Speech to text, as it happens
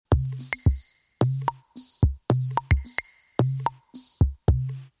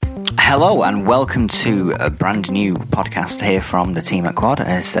Hello and welcome to a brand new podcast here from the team at Quad.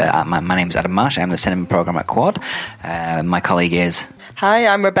 My name is Adam Marsh. I'm the cinema programme at Quad. My colleague is... Hi,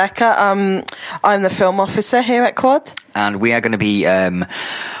 I'm Rebecca. I'm the film officer here at Quad. And we are going to be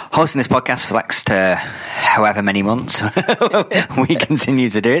hosting this podcast for the next however many months we continue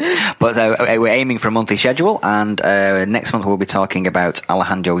to do it. But we're aiming for a monthly schedule, and next month we'll be talking about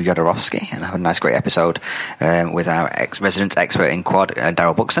Alejandro Jodorowsky and have a nice, great episode with our resident expert in Quad,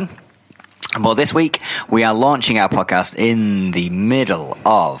 Daryl Buxton. Well, this week we are launching our podcast in the middle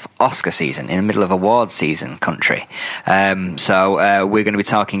of Oscar season, in the middle of awards season country. So we're going to be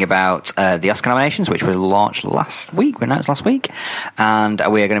talking about the Oscar nominations, which were launched last week, were announced last week. And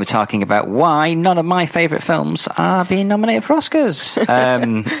we are going to be talking about why none of my favourite films are being nominated for Oscars.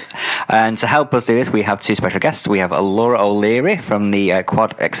 And to help us do this, we have two special guests. We have Laura O'Leary from the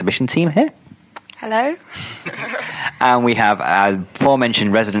Quad exhibition team here. Hello. And we have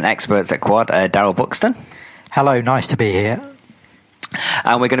aforementioned resident experts at Quad, Daryl Buxton. Hello, nice to be here.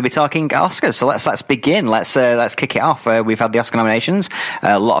 And we're going to be talking Oscars, so let's begin. Let's kick it off. We've had the Oscar nominations.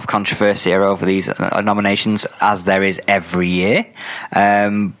 A lot of controversy over these nominations, as there is every year.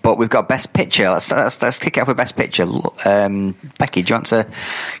 But we've got Best Picture. Let's kick it off with Best Picture. Becky, do you want to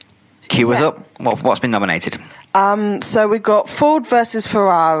cue us up? What's been nominated? So we got Ford versus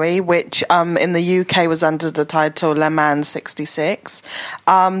Ferrari, which in the UK was under the title Le Mans 66.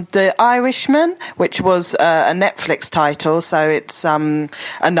 The Irishman, which was a Netflix title, so it's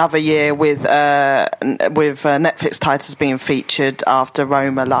another year with Netflix titles being featured after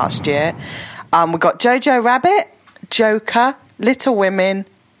Roma last year. We got Jojo Rabbit, Joker, Little Women,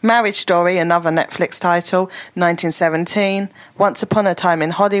 Marriage Story, another Netflix title, 1917, Once Upon a Time in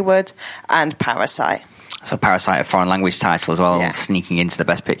Hollywood, and Parasite. So Parasite, a foreign language title as well, sneaking into the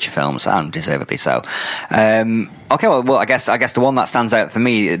Best Picture films, and deservedly so. Okay, well, I guess the one that stands out for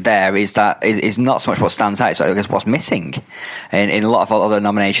me there is not so much what stands out, it's I guess what's missing. In a lot of other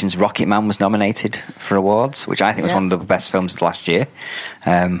nominations, Rocket Man was nominated for awards, which I think was one of the best films of last year.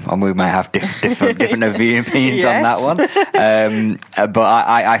 And we might have different opinions on that one. But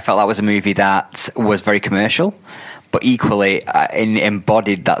I felt that was a movie that was very commercial, but equally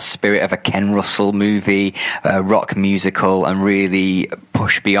embodied that spirit of a Ken Russell movie, rock musical, and really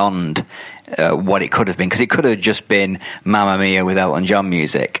pushed beyond what it could have been, because it could have just been Mamma Mia with Elton John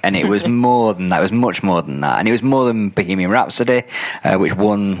music, and it was more than that. It was much more than that, and it was more than Bohemian Rhapsody, which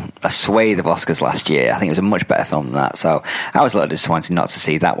won a swathe of Oscars last year. I think it was a much better film than that, so I was a little disappointed not to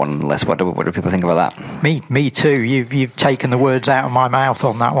see that one. Unless, what do people think about that? Me too. You've taken the words out of my mouth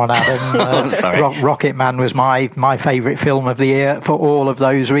on that one, Adam. Sorry. Rocket Man was my favourite film of the year for all of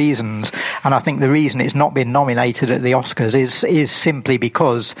those reasons, and I think the reason it's not been nominated at the Oscars is simply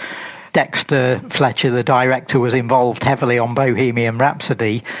because Dexter Fletcher, the director, was involved heavily on Bohemian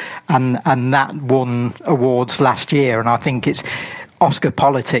Rhapsody, and that won awards last year. And I think it's Oscar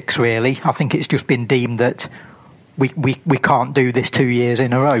politics, really. I think it's just been deemed that we can't do this 2 years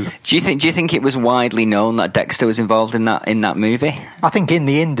in a row. Do you think it was widely known that Dexter was involved in that movie? I think in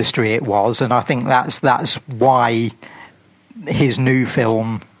the industry it was, and I think that's why his new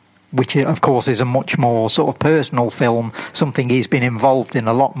film, which of course is a much more sort of personal film, something he's been involved in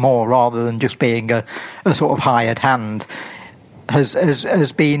a lot more rather than just being a sort of hired hand,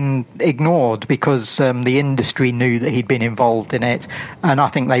 has been ignored because the industry knew that he'd been involved in it, and I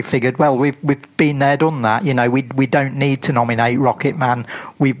think they figured, well, we've been there, done that. You know, we don't need to nominate Rocket Man.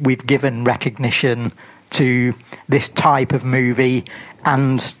 We've given recognition to this type of movie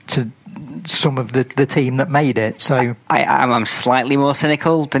and to some of the team that made it. So I'm slightly more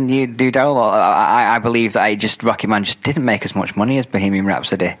cynical than you do, Daryl. I believe that Rocket Man just didn't make as much money as Bohemian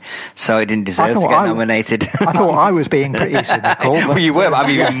Rhapsody, so it didn't deserve to get nominated. I thought I was being pretty cynical. Well, you were, but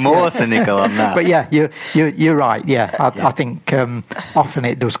I'm even more cynical on that. But yeah, you're right. Yeah, I think often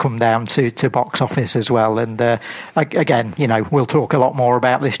it does come down to box office as well. And again, we'll talk a lot more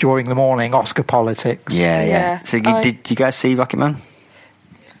about this during the morning. Oscar politics. Yeah. So did you guys see Rocket Man?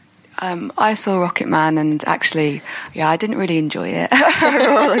 I saw Rocket Man, and actually, I didn't really enjoy it.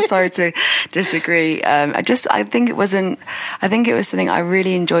 I'm sorry to disagree. I think it was something I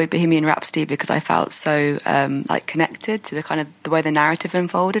really enjoyed Bohemian Rhapsody because I felt so connected to the way the narrative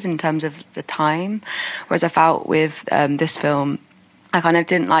unfolded in terms of the time. Whereas I felt with this film, I kind of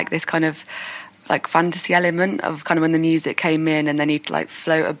didn't like this kind of like fantasy element of kind of when the music came in and then he'd like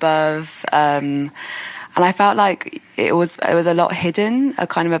float above. And I felt like it was a lot hidden,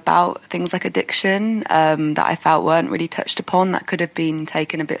 kind of about things like addiction that I felt weren't really touched upon, that could have been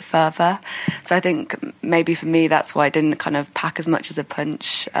taken a bit further. So I think maybe for me that's why it didn't kind of pack as much as a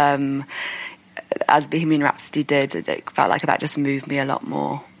punch as Bohemian Rhapsody did. It felt like that just moved me a lot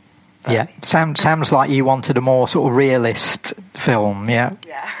more. Yeah, sounds like you wanted a more sort of realist film. Yeah.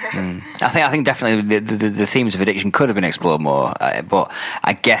 I think definitely the themes of addiction could have been explored more. But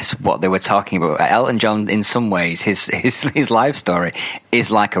I guess what they were talking about, Elton John, in some ways, his life story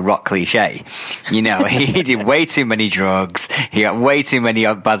is like a rock cliche. You know, he did way too many drugs. He got way too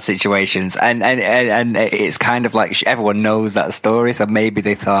many bad situations, and it's kind of like everyone knows that story. So maybe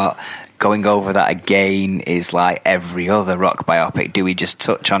they thought, going over that again is like every other rock biopic. Do we just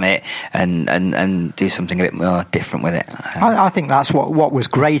touch on it and do something a bit more different with it? I think that's what was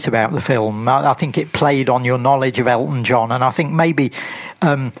great about the film. I think it played on your knowledge of Elton John, and I think maybe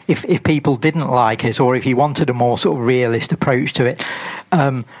if people didn't like it, or if you wanted a more sort of realist approach to it,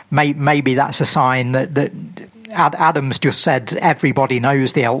 maybe that's a sign that Adam's just said everybody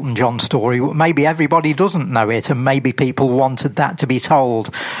knows the Elton John story. Maybe everybody doesn't know it, and maybe people wanted that to be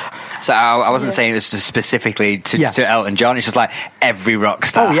told. So I wasn't saying this specifically to Elton John. It's just like every rock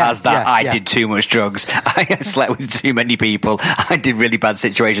star has that. I did too much drugs. I slept with too many people. I did really bad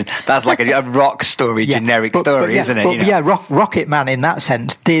situations. That's like a rock story, generic story, isn't it? But, Rocket Man in that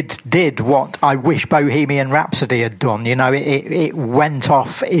sense did what I wish Bohemian Rhapsody had done. You know, it went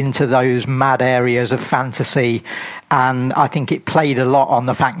off into those mad areas of fantasy, and I think it played a lot on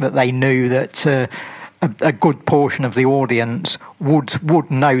the fact that they knew that a good portion of the audience would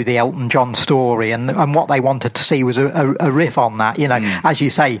know the Elton John story, and what they wanted to see was a riff on that, you know, as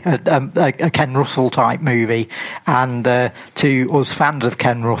you say, a Ken Russell type movie. And to us fans of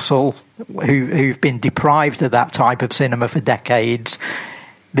Ken Russell, who've been deprived of that type of cinema for decades,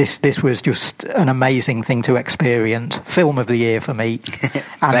 this was just an amazing thing to experience. Film of the year for me.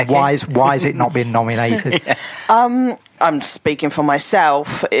 And why has it not been nominated? I'm speaking for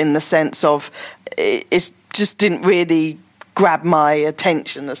myself in the sense of it just didn't really grab my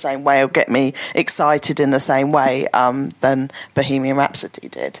attention the same way or get me excited in the same way than Bohemian Rhapsody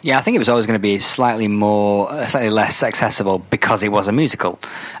did. Yeah, I think it was always going to be slightly less accessible because it was a musical.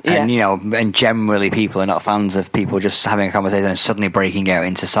 And, you know, and generally people are not fans of people just having a conversation and suddenly breaking out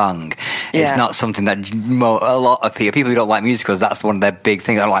into song. It's not something that a lot of people who don't like musicals, that's one of their big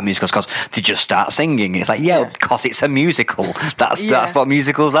things. I don't like musicals because they just start singing. It's like, because it's a musical. That's what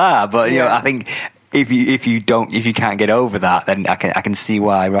musicals are. But, you know, I think if you can't get over that, then I can see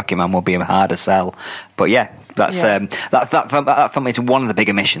why Rocket Man will be a harder sell. But that film is one of the big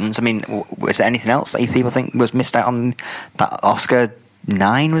omissions. I mean, was there anything else that people think was missed out on that Oscar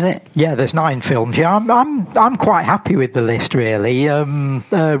 9? Was it? Yeah, there's 9 films. Yeah, I'm quite happy with the list, really.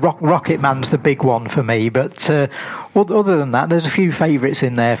 Rocket Man's the big one for me, but other than that, there's a few favourites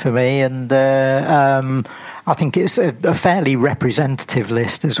in there for me, and I think it's a fairly representative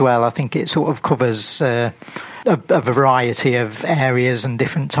list as well. I think it sort of covers a variety of areas and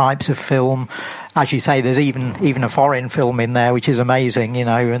different types of film. As you say, there's even a foreign film in there, which is amazing, you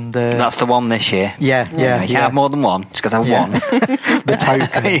know. And that's the one this year. Yeah. You can have more than one, just because I have one.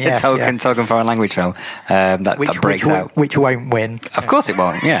 The token foreign language film that breaks out. Which won't win. Of course it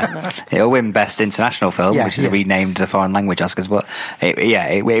won't, It'll win Best International Film, which is renamed the foreign language Oscars, but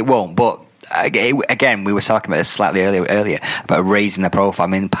it won't. But again, we were talking about this slightly earlier about raising the profile. I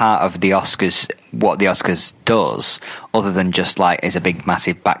mean, part of the Oscars, what the Oscars does, other than just like is a big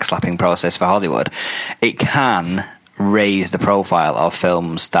massive backslapping process for Hollywood, it can raise the profile of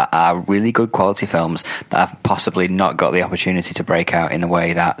films that are really good quality films that have possibly not got the opportunity to break out in the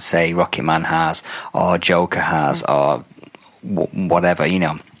way that, say, Rocket Man has, or Joker has, or whatever, you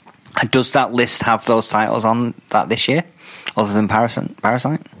know. Does that list have those titles on that this year, other than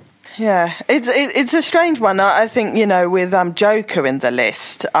Parasite? Yeah, it's a strange one. I think, you know, with Joker in the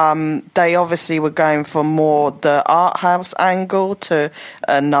list, they obviously were going for more the art house angle to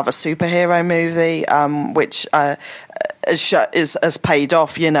another superhero movie, which has paid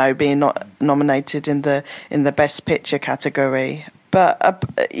off, you know, being nominated in the Best Picture category. But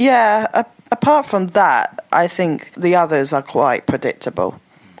apart from that, I think the others are quite predictable.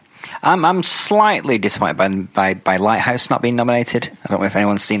 I'm slightly disappointed by Lighthouse not being nominated. I don't know if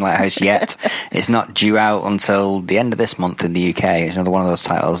anyone's seen Lighthouse yet. It's not due out until the end of this month in the UK. It's another one of those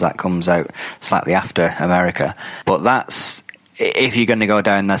titles that comes out slightly after America. But that's, if you're going to go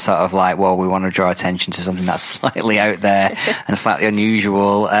down the sort of like, well, we want to draw attention to something that's slightly out there and slightly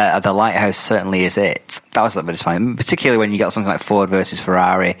unusual, the Lighthouse certainly is it. That was a little bit disappointing, particularly when you got something like Ford versus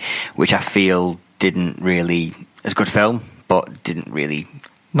Ferrari, which I feel didn't really, it's a good film, but didn't really...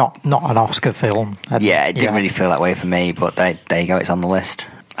 Not an Oscar film. It didn't really feel that way for me, but there you go, it's on the list.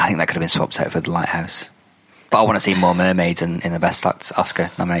 I think that could have been swapped out for The Lighthouse. But I want to see more mermaids in the Best Oscar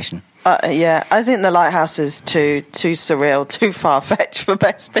nomination. I think The Lighthouse is too surreal, too far-fetched for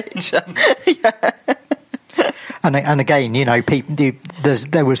Best Picture. And again, you know,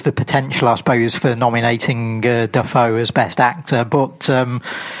 there was the potential, I suppose, for nominating Dafoe as Best Actor, but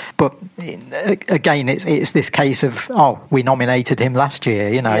again, it's this case of, we nominated him last year,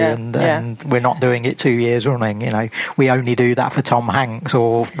 you know, and we're not doing it 2 years running, you know. We only do that for Tom Hanks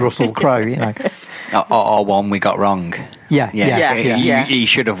or Russell Crowe, you know. Or one we got wrong. Yeah. He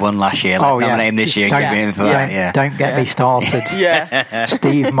should have won last year. Let's nominate him this year. Don't get me started.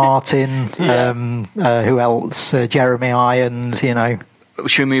 Steve Martin, who else? Jeremy Irons, you know.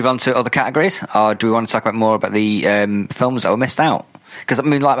 Should we move on to other categories, or do we want to talk more about the films that were missed out? Because I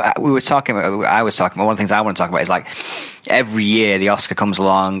mean, like I was talking about, one of the things I want to talk about is like every year the Oscar comes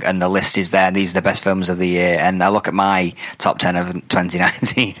along and the list is there. And these are the best films of the year, and I look at my top 10 of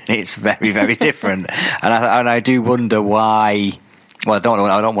 2019. And it's very, very different, and I do wonder why. Well, I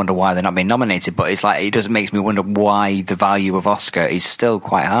don't wonder why they're not being nominated, but it's like it makes me wonder why the value of Oscar is still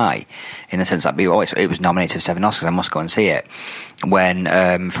quite high, in the sense that it was nominated for 7 Oscars. I must go and see it. When,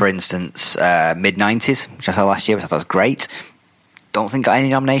 for instance, Mid-90s, which I saw last year, which I thought was great. Don't think got any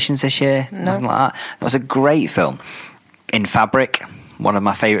nominations this year. No. Nothing like that. That was a great film. In Fabric, one of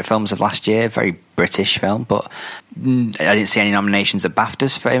my favourite films of last year. Very British film, but I didn't see any nominations at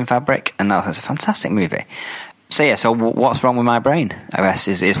BAFTAs for In Fabric, and that was a fantastic movie. So what's wrong with my brain, I guess,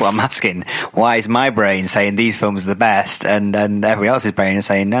 is what I'm asking. Why is my brain saying these films are the best, and everybody else's brain is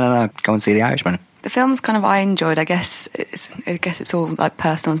saying, no, go and see The Irishman? The films kind of I enjoyed. I guess it's all like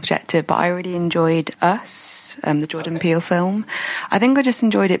personal and subjective, but I really enjoyed Us, the Jordan Peele film. I think I just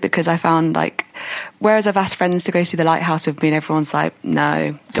enjoyed it because I found, like, whereas I've asked friends to go see The Lighthouse with me, and everyone's like,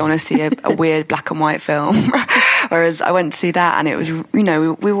 no, don't want to see a weird black and white film. Whereas I went to see that, and it was, you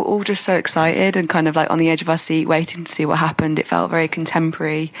know, we were all just so excited and kind of like on the edge of our seat waiting to see what happened. It felt very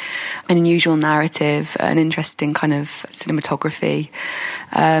contemporary, an unusual narrative, an interesting kind of cinematography.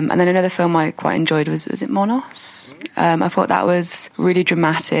 And then another film I quite enjoyed was it Monos? I thought that was really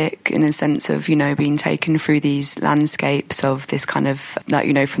dramatic in a sense of, you know, being taken through these landscapes of this kind of, like,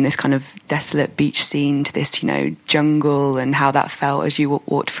 you know, from this kind of desolate beach scene to this, you know, jungle, and how that felt as you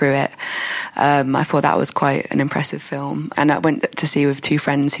walked through it. I thought that was quite an impressive film, and I went to see with 2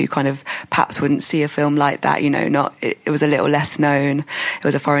 friends who kind of perhaps wouldn't see a film like that, you know, it was a little less known, it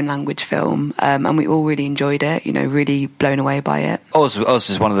was a foreign language film, and we all really enjoyed it, you know, really blown away by it. Us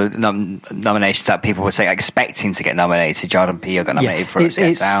is one of the nominations that people were saying expecting to get nominated. Jordan Peele got nominated for It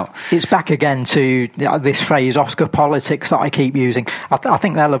Gets Out. It's back again to this phrase Oscar politics that I keep using. I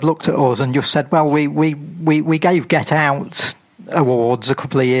think they'll have looked at us and just said, well, we gave Get Out awards a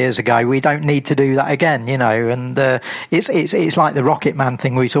couple of years ago. We don't need to do that again, you know. And it's like the Rocket Man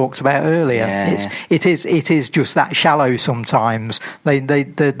thing we talked about earlier. It is just that shallow sometimes.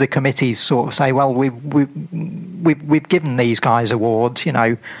 The committees sort of say, well, we've given these guys awards, you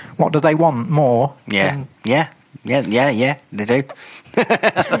know. What do they want more? Yeah, they do.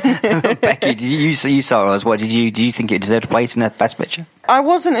 Becky, you saw us. What do you think it deserved a place in the Best Picture? I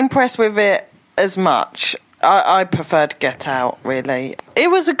wasn't impressed with it as much. I preferred Get Out, really. It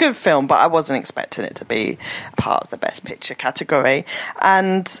was a good film, but I wasn't expecting it to be part of the Best Picture category.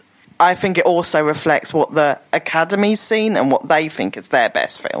 And I think it also reflects what the Academy's seen and what they think is their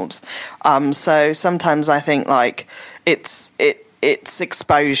best films. So sometimes I think, like, it's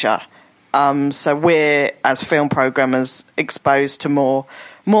exposure. So we're, as film programmers, exposed to more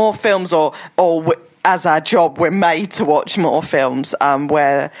films, or as our job, we're made to watch more films,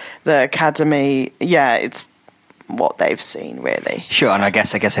 where the Academy, it's what they've seen, really. Sure, and I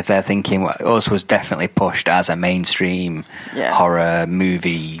guess if they're thinking, Us was definitely pushed as a mainstream horror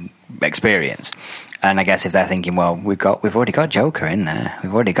movie experience. And I guess if they're thinking, well, we've already got Joker in there,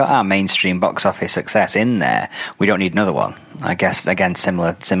 we've already got our mainstream box office success in there, we don't need another one. I guess, again,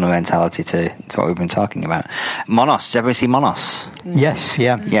 similar mentality to what we've been talking about. Monos, did everybody see Monos? Yes,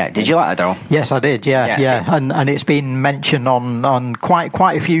 yeah. Yeah, did you like that, Daryl? Yes, I did, yeah. And it's been mentioned on quite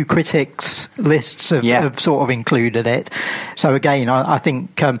a few critics' lists have sort of included it. So again, I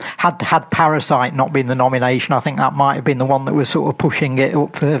think had Parasite not been the nomination, I think that might have been the one that was sort of pushing it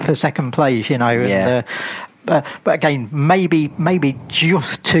up for second place, you know. Yeah. And, but again, maybe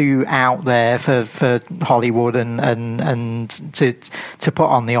just too out there for Hollywood and to put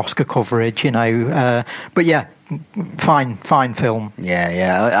on the Oscar coverage, you know. But yeah, fine film.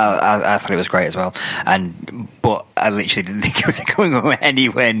 Yeah. I thought it was great as well. But I literally didn't think it was going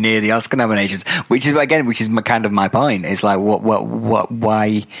anywhere near the Oscar nominations, which is kind of my point. It's like,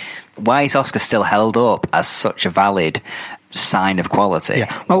 why is Oscar still held up as such a valid sign of quality.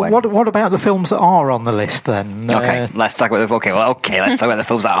 Yeah. Well, what about the films that are on the list then? Okay, let's talk about let's talk about the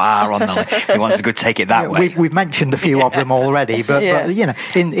films that are on the list. If you want to go take it that way. We've mentioned a few of them already, but you know,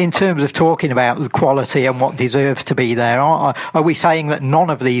 in terms of talking about the quality and what deserves to be there, are we saying that none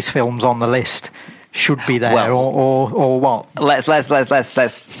of these films on the list should be there, or what? Let's tackle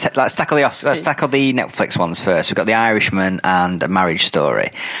the Netflix ones first. We've got The Irishman and Marriage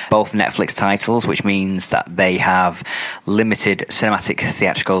Story, both Netflix titles, which means that they have limited cinematic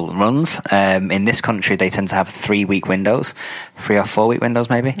theatrical runs. In this country, they tend to have 3-week windows, 3 or 4 week windows,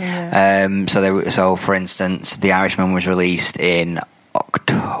 maybe. Yeah. So for instance, The Irishman was released in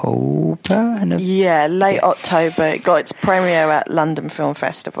October. Late October. It got its premiere at London Film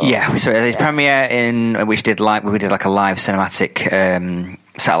Festival. Yeah, so its premiere we did like a live cinematic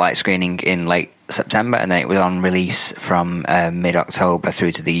satellite screening in late September, and then it was on release from mid-October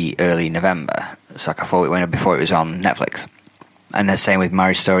through to the early November. So like a 4-week window before it was on Netflix. And the same with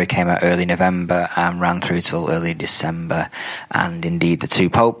Marriage Story, came out early November and ran through till early December. And indeed, The Two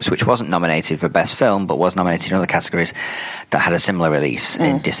Popes, which wasn't nominated for Best Film, but was nominated in other categories, that had a similar release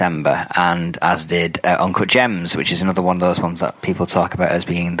in December. And as did Uncut Gems, which is another one of those ones that people talk about as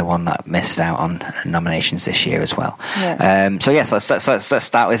being the one that missed out on nominations this year as well. Yeah. So yes, let's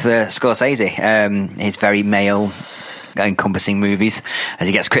start with Scorsese. His very male encompassing movies, as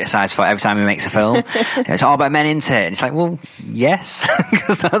he gets criticised for every time he makes a film. It's all about men, isn't it? And it's like, well, yes,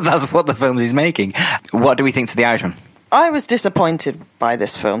 because that's what the films he's making. What do we think to The Irishman? I was disappointed by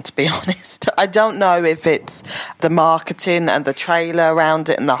this film, to be honest. I don't know if it's the marketing and the trailer around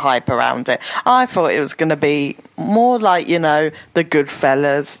it and the hype around it. I thought it was going to be more like, you know, the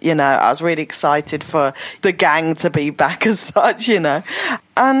Goodfellas. You know, I was really excited for the gang to be back as such, you know.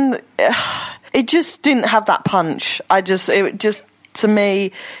 And it just didn't have that punch. To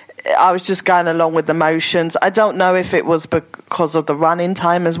me, I was just going along with the motions. I don't know if it was because of the running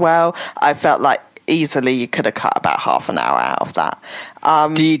time as well. I felt like easily you could have cut about half an hour out of that.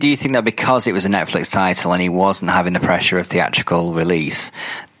 Do you think that because it was a Netflix title and he wasn't having the pressure of theatrical release,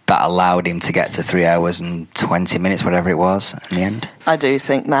 that allowed him to get to 3 hours and 20 minutes, whatever it was, in the end? I do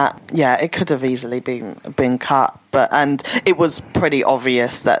think that, it could have easily been cut, and it was pretty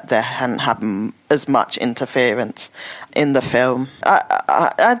obvious that there hadn't happened as much interference in the film.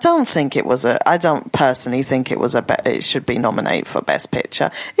 I don't think it was I don't personally think it should be nominated for Best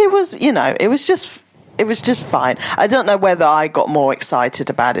Picture. It was, it was just fine. I don't know whether I got more excited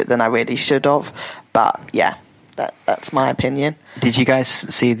about it than I really should have, but yeah. That's my opinion. Did you guys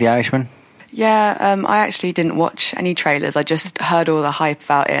see The Irishman? Yeah, I actually didn't watch any trailers. I just heard all the hype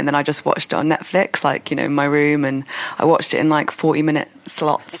about it, and then I just watched it on Netflix, in my room, and I watched it in 40-minute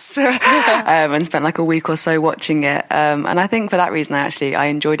slots and spent a week or so watching it. And I think for that reason, I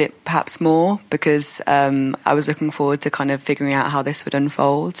enjoyed it perhaps more because I was looking forward to kind of figuring out how this would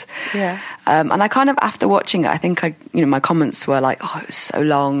unfold. Yeah. And I kind of, after watching it, I think my comments were like, oh, it was so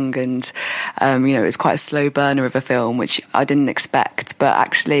long, and it was quite a slow burner of a film, which I didn't expect. But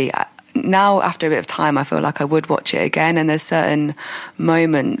actually, now after a bit of time, I feel like I would watch it again. And there's certain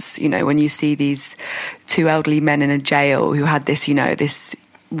moments, when you see these two elderly men in a jail who had this, this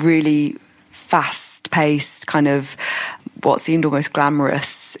really fast-paced kind of what seemed almost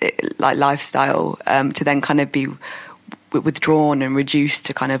glamorous lifestyle, to then kind of be withdrawn and reduced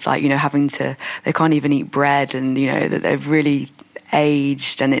to kind of they can't even eat bread, and that they've really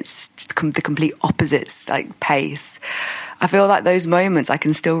aged, and it's the complete opposites pace. I feel like those moments I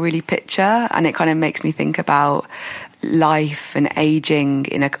can still really picture, and it kind of makes me think about life and aging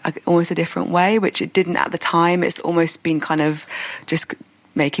in almost a different way, which it didn't at the time. It's almost been kind of just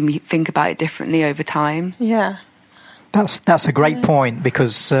making me think about it differently over time. Yeah. That's a great point,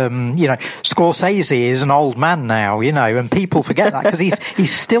 because Scorsese is an old man now, and people forget that because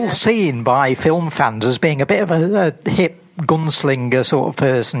he's still seen by film fans as being a bit of a hip gunslinger sort of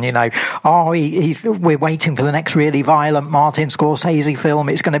person, we're waiting for the next really violent Martin Scorsese film,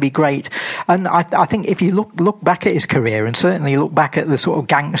 it's going to be great. And I think if you look back at his career, and certainly look back at the sort of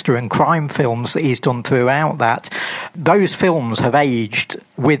gangster and crime films that he's done throughout that, those films have aged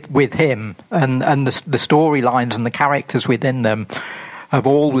with him, and the storylines and the characters within them have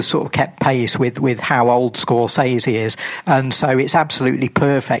always sort of kept pace with how old Scorsese is. And so it's absolutely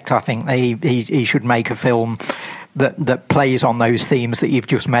perfect, I think, he should make a film that plays on those themes that you've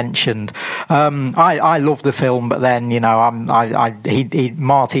just mentioned. I love the film, but then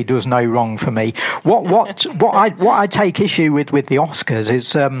Marty does no wrong for me. What I take issue with the Oscars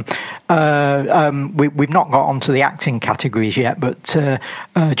is we've not got onto the acting categories yet, but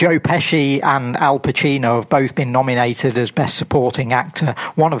Joe Pesci and Al Pacino have both been nominated as Best Supporting Actor.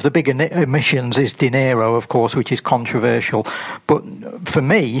 One of the big omissions is De Niro, of course, which is controversial. But for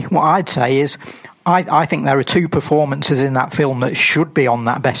me, what I'd say is I think there are two performances in that film that should be on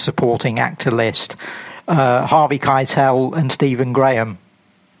that Best Supporting Actor list, Harvey Keitel and Stephen Graham.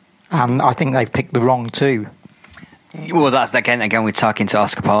 And I think they've picked the wrong two. Well, that's again we're talking to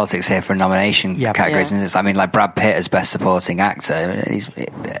Oscar politics here for nomination categories. Yeah. I mean, like Brad Pitt as Best Supporting Actor.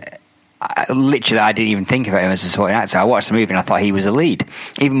 I didn't even think about him as a supporting actor. I watched the movie and I thought he was a lead,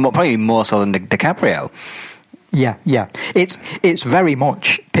 probably more so than DiCaprio. Yeah. It's very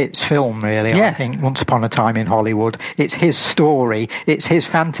much Pitt's film, really. Yeah. I think Once Upon a Time in Hollywood. It's his story. It's his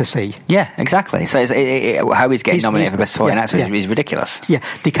fantasy. Yeah, exactly. So how he's getting nominated for Best Supporting Actor is ridiculous. Yeah,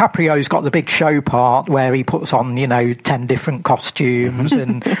 DiCaprio's got the big show part where he puts on 10 different costumes,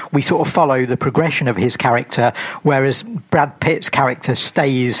 and we sort of follow the progression of his character, whereas Brad Pitt's character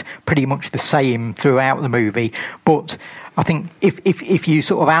stays pretty much the same throughout the movie, but I think if you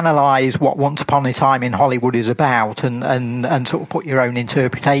sort of analyse what Once Upon a Time in Hollywood is about and sort of put your own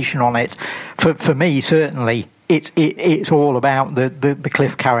interpretation on it, for me certainly it's all about the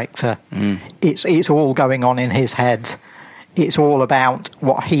Cliff character. It's all going on in his head. It's all about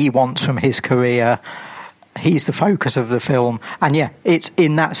what he wants from his career. He's the focus of the film, and it's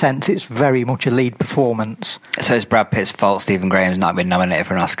in that sense it's very much a lead performance. So it's Brad Pitt's fault Stephen Graham's not been nominated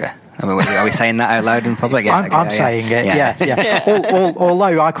for an Oscar? Are we saying that out loud in public? Yeah, I'm saying it. Yeah.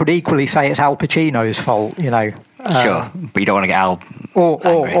 Although I could equally say it's Al Pacino's fault. Sure, but you don't want to get Al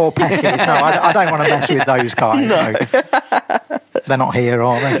or Pesci's. No, I don't want to mess with those guys. No. They're not here,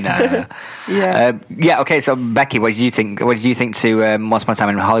 are they? No. Okay. So Becky, what did you think? What did you think to Once Upon a Time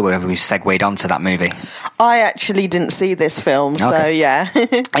in Hollywood? Have we segued onto that movie? I actually didn't see this film, so yeah. I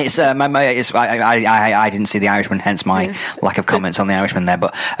didn't see The Irishman, hence my lack of comments on The Irishman there.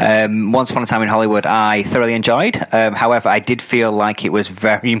 But Once Upon a Time in Hollywood, I thoroughly enjoyed. However, I did feel like it was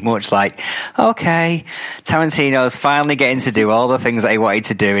very much like, okay, Tarantino's finally getting to do all the things that he wanted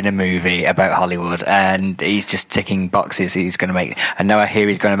to do in a movie about Hollywood, and he's just ticking boxes. He's going to make. I know I hear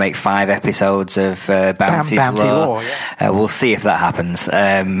he's going to make 5 episodes of Bounty Law. We'll see if that happens.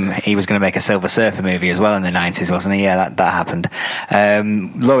 He was going to make a Silver Surfer movie as well in the 90s, wasn't he? Yeah, that happened.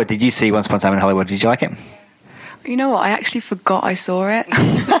 Laura, did you see Once Upon a Time in Hollywood? Did you like it? You know what? I actually forgot I saw it,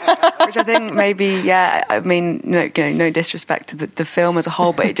 which I think maybe, I mean, no disrespect to the film as a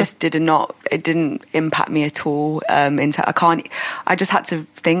whole, but it just didn't impact me at all. I just had to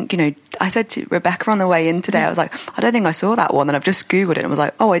think, I said to Rebecca on the way in today, I was like, I don't think I saw that one. And I've just Googled it and was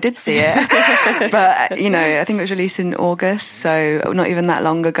like, oh, I did see it. But, I think it was released in August, so not even that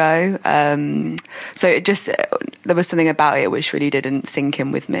long ago. So there was something about it which really didn't sink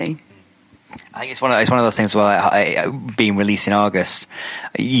in with me. I think it's one of those things where, being released in August,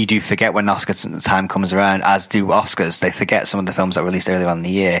 you do forget when Oscar time comes around, as do Oscars. They forget some of the films that were released earlier on in the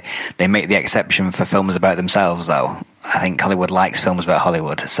year. They make the exception for films about themselves, though. I think Hollywood likes films about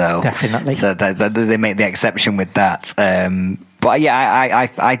Hollywood, so definitely. So they make the exception with that. But yeah,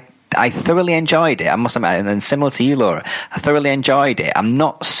 I thoroughly enjoyed it. I must admit, and similar to you, Laura, I thoroughly enjoyed it. I'm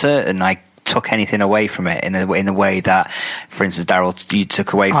not certain I took anything away from it in the way that, for instance, Daryl, you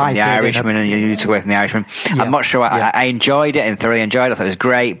took away from The Irishman, and you took away from The Irishman. Yeah. I'm not sure. I enjoyed it and thoroughly enjoyed it. I thought it was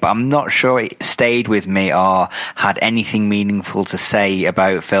great, but I'm not sure it stayed with me or had anything meaningful to say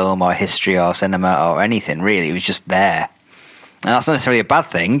about film or history or cinema or anything, really. It was just there. And that's not necessarily a bad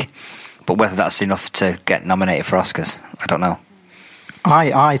thing, but whether that's enough to get nominated for Oscars, I don't know.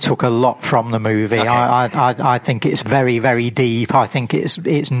 I took a lot from the movie. Okay. I think it's very, very deep. I think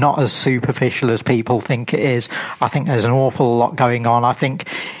it's not as superficial as people think it is. I think there's an awful lot going on. I think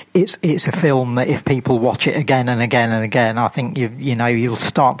it's a film that if people watch it again and again and again, I think you'll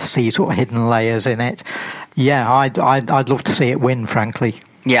start to see sort of hidden layers in it. Yeah, I'd love to see it win, frankly.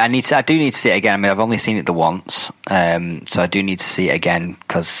 Yeah, I do need to see it again. I mean, I've only seen it the once, so I do need to see it again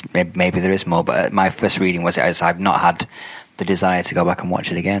because maybe there is more. But my first reading was I've not had the desire to go back and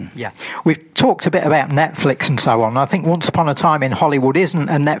watch it again. Yeah, we've talked a bit about Netflix and so on. I think Once Upon a Time in Hollywood isn't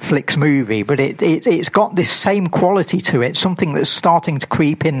a Netflix movie, but it's got this same quality to it, something that's starting to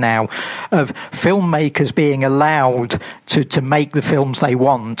creep in now, of filmmakers being allowed to make the films they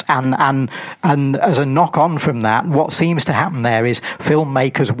want, and as a knock-on from that, what seems to happen there is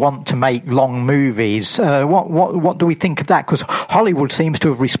filmmakers want to make long movies. What do we think of that? Because Hollywood seems to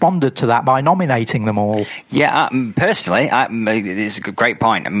have responded to that by nominating them all. Yeah, personally, it's a great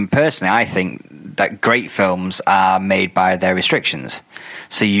point. Personally, I think that great films are made by their restrictions.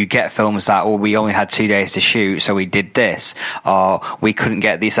 So you get films that, we only had 2 days to shoot, so we did this, or we couldn't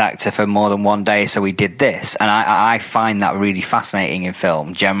get this actor for more than 1 day, so we did this. And I find that really fascinating in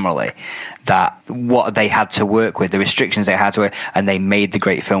film, generally, that what they had to work with, the restrictions they had to work, and they made the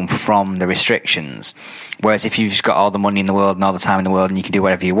great film from the restrictions. Whereas if you've just got all the money in the world and all the time in the world and you can do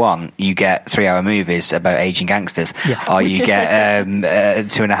whatever you want, you get 3-hour movies about aging gangsters, or you get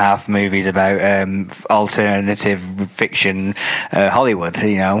 2.5 movies about alternative fiction Hollywood,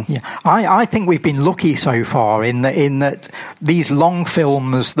 Yeah, I think we've been lucky so far in that these long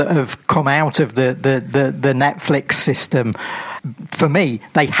films that have come out of the Netflix system, for me,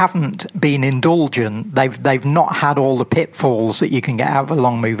 they haven't been indulgent. They've not had all the pitfalls that you can get out of a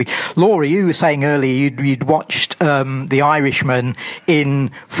long movie. Laura, you were saying earlier you'd watched The Irishman in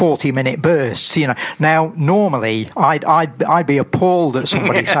 40-minute bursts. Now normally I'd be appalled at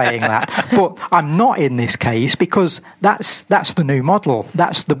somebody saying that, but I'm not in this case, because that's the new model.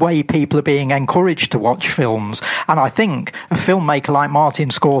 That's the way people are being encouraged to watch films, and I think a filmmaker like Martin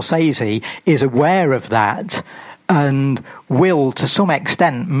Scorsese is aware of that, and will, to some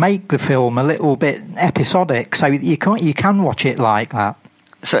extent, make the film a little bit episodic, so you can watch it like that.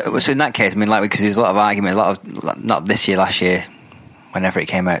 So in that case, because there's a lot of argument, not this year, last year, whenever it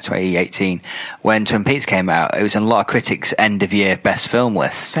came out, 2018, when Twin Peaks came out, it was in a lot of critics' end of year best film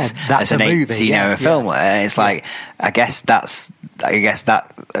lists as an 18-hour film, and it's like, I guess that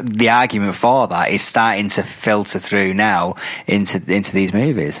the argument for that is starting to filter through now into these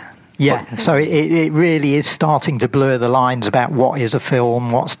movies. Yeah, so it really is starting to blur the lines about what is a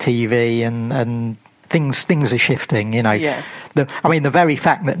film, what's TV, and things are shifting, Yeah. The very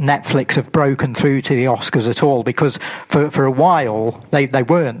fact that Netflix have broken through to the Oscars at all, because for a while they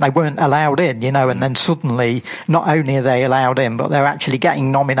weren't allowed in, and then suddenly not only are they allowed in, but they're actually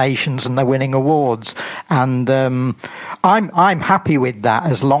getting nominations and they're winning awards. And I'm happy with that,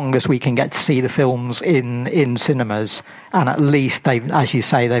 as long as we can get to see the films in cinemas, and at least as you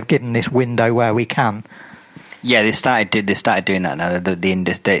say, they've given this window where we can. Yeah, they started doing that now.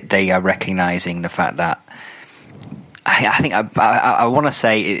 They are recognising the fact that. I think I want to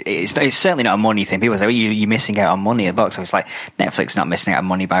say it's certainly not a money thing. People say, you're missing out on money at the box office. Like, Netflix not missing out on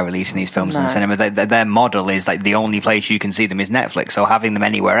money by releasing these films in the cinema. Their model is like the only place you can see them is Netflix, so having them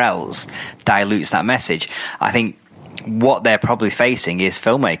anywhere else dilutes that message. I think what they're probably facing is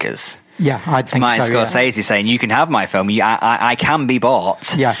filmmakers. Yeah, I'd think Martin so. Scorsese saying, "You can have my film. I can be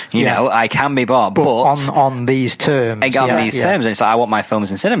bought. I can be bought, but on these terms. On these terms, and it's like, I want my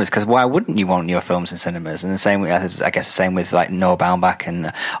films in cinemas, because why wouldn't you want your films in cinemas? And the same, I guess, the same with like Noah Baumbach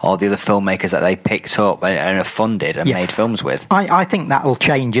and all the other filmmakers that they picked up and have funded and made films with. I think that'll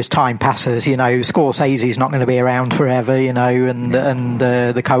change as time passes. Scorsese's not going to be around forever. And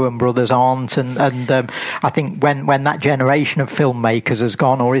the Coen brothers aren't, and I think when that generation of filmmakers has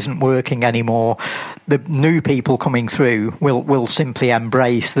gone or isn't working anymore, the new people coming through will simply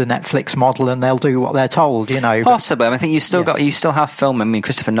embrace the Netflix model, and they'll do what they're told. Possibly. I think you still have film.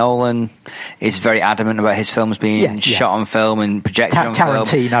 Christopher Nolan is very adamant about his films being shot on film and projected on film.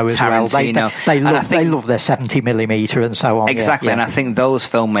 Tarantino as well. They love their 70mm and so on. Exactly, and I think those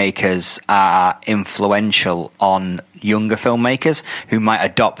filmmakers are influential on younger filmmakers who might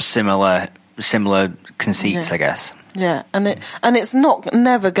adopt similar conceits, I guess. Yeah, and it's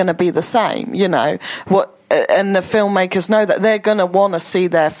never going to be the same, and the filmmakers know that they're going to want to see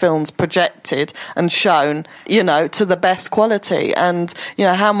their films projected and shown, to the best quality. And,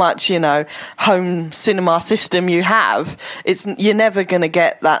 how much, home cinema system you have, you're never going to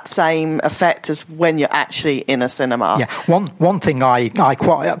get that same effect as when you're actually in a cinema. Yeah, one thing I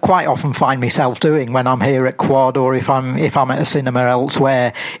quite often find myself doing when I'm here at Quad, or if I'm at a cinema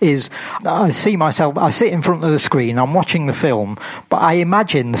elsewhere, is I sit in front of the screen, I'm watching the film, but I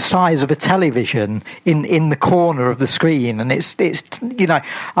imagine the size of a television in in the corner of the screen, and it's you know,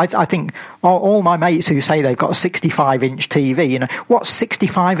 I think all my mates who say they've got a 65-inch TV, you know, what's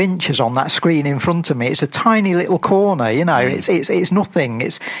 65 inches on that screen in front of me? It's a tiny little corner, you know. It's nothing.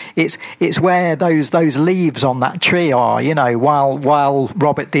 It's where those leaves on that tree are, you know, while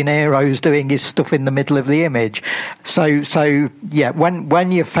Robert De Niro's doing his stuff in the middle of the image. So yeah,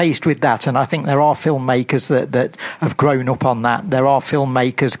 when you're faced with that, and I think there are filmmakers that have grown up on that. There are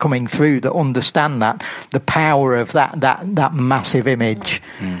filmmakers coming through that understand that the power of that massive image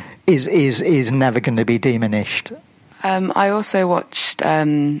is never going to be diminished. I also watched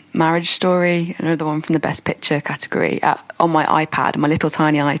Marriage Story, another one from the Best Picture category, on my iPad, my little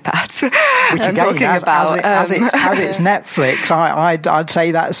tiny iPad. Which again, as it's Netflix, I'd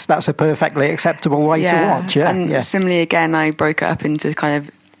say that's a perfectly acceptable way to watch. Yeah, and similarly, again, I broke it up into kind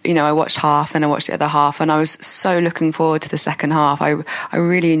of, you know, I watched half, then I watched the other half, and I was so looking forward to the second half. I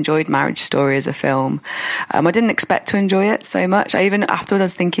really enjoyed Marriage Story as a film. I didn't expect to enjoy it so much. I even afterwards I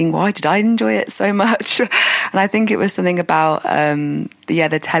was thinking, why did I enjoy it so much? And I think it was something about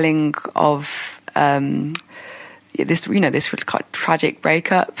the telling of this, you know, this tragic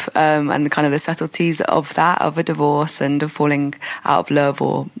breakup, and the kind of the subtleties of that, of a divorce and of falling out of love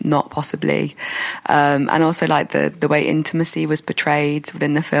or not possibly, and also like the way intimacy was portrayed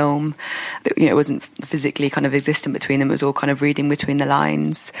within the film. You know, it wasn't physically kind of existent between them; it was all kind of reading between the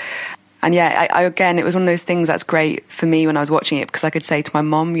lines. And yeah, I again, it was one of those things that's great for me when I was watching it, because I could say to my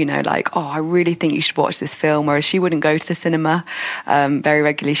mum, you know, like, oh, I really think you should watch this film, whereas she wouldn't go to the cinema very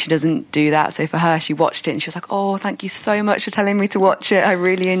regularly. She doesn't do that. So for her, she watched it and she was like, oh, thank you so much for telling me to watch it. I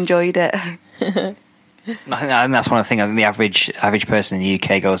really enjoyed it. And that's one of the things. I think the average person in the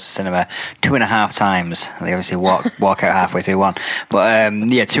UK goes to cinema 2.5 times. They obviously walk out halfway through one, but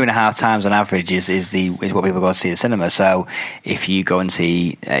 2.5 times on average is what people go to see the cinema. So if you go and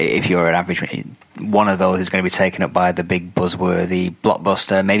see, if you're an average, one of those is going to be taken up by the big buzzworthy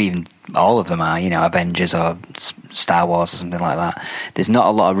blockbuster. Maybe even all of them are, you know, Avengers or Star Wars or something like that. There's not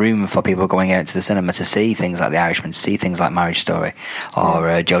a lot of room for people going out to the cinema to see things like The Irishman, to see things like Marriage Story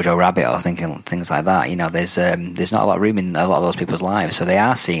or Jojo Rabbit, or things like that. You know, there's not a lot of room in a lot of those people's lives, so they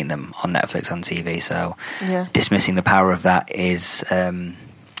are seeing them on Netflix, on TV. So dismissing the power of that is. And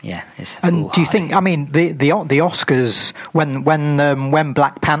do you think? I mean, the Oscars, when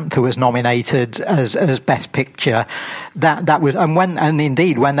Black Panther was nominated as Best Picture, that was, and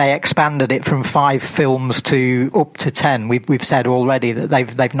indeed when they expanded it from 5 films to up to 10, we've said already that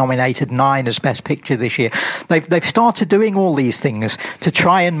they've nominated 9 as Best Picture this year. They've started doing all these things to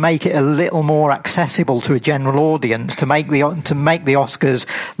try and make it a little more accessible to a general audience, to make the Oscars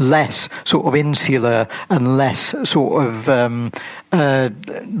less sort of insular and less sort of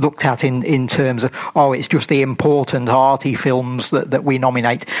looked at in terms of, oh, it's just the important arty films that we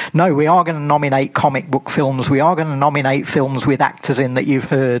nominate. No, we are going to nominate comic book films. We are going to nominate films with actors in that you've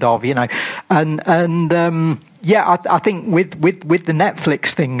heard of, you know, and I think with the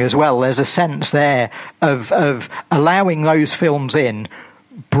Netflix thing as well, there's a sense there of allowing those films in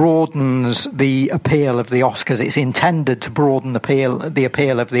broadens the appeal of the Oscars. It's intended to broaden the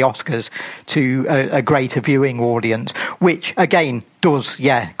appeal of the Oscars to a greater viewing audience, which again does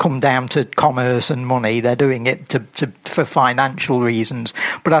come down to commerce and money. They're doing it for financial reasons,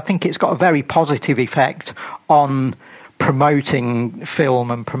 but I think it's got a very positive effect on promoting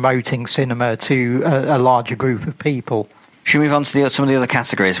film and promoting cinema to a larger group of people. Should we move on to some of the other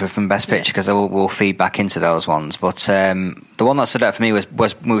categories from Best Picture, because we'll feed back into those ones. But the one that stood out for me was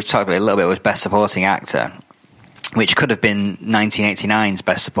we talked about it a little bit, was Best Supporting Actor, which could have been 1989's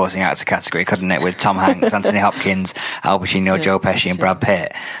Best Supporting Actor category, couldn't it? With Tom Hanks, Anthony Hopkins, Al Pacino, Joe Pesci, and Brad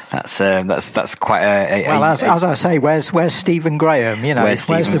Pitt. That's quite a. Well, as I say, where's Stephen Graham? You know, where's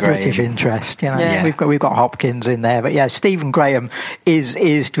the British interest? You know, we've got Hopkins in there, but Stephen Graham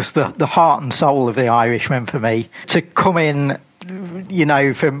is just the heart and soul of The Irishman for me. To come in, you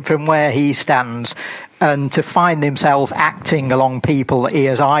know, from where he stands, and to find himself acting along people that he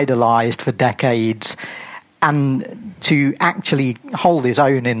has idolised for decades, and to actually hold his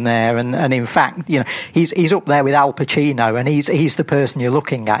own in there, and in fact, you know, he's up there with Al Pacino, and he's the person you're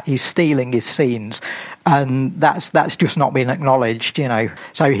looking at. He's stealing his scenes, and that's just not been acknowledged, you know.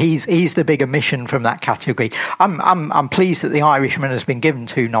 So he's the big omission from that category. I'm pleased that The Irishman has been given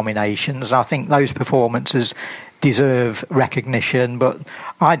 2 nominations. I think those performances deserve recognition, but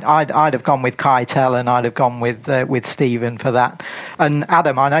I'd have gone with Keitel, and I'd have gone with Stephen for that. And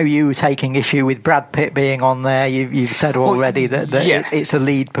Adam, I know you were taking issue with Brad Pitt being on there. You've said already that it's a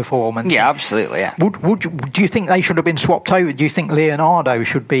lead performance. Yeah, absolutely. Yeah. Do you think they should have been swapped over? Do you think Leonardo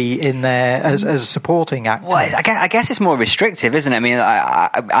should be in there as a supporting actor? Well, I guess it's more restrictive, isn't it? I mean,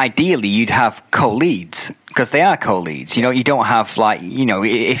 ideally you'd have co-leads, because they are co-leads. You don't have, like,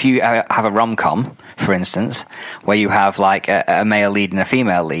 if you have a rom-com, for instance, where you have like a male lead and a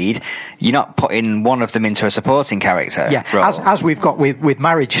female lead, you're not putting one of them into a supporting character. Yeah, role. As we've got with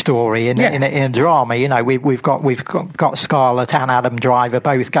Marriage Story in a drama, we've got Scarlett and Adam Driver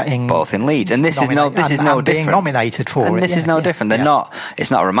both in leads, and this is no different. Being nominated for and it. This is no different. They're not. It's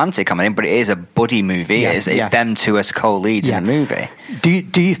not a romantic comedy, but it is a buddy movie. It's them two as co-leads in the movie.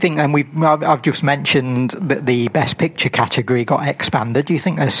 Do you think? And I've just mentioned that the Best Picture category got expanded. Do you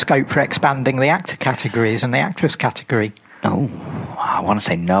think there's scope for expanding the actor categories and the actress category? Oh, I want to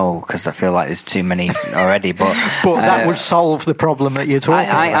say no, because I feel like there's too many already. But that would solve the problem that you're talking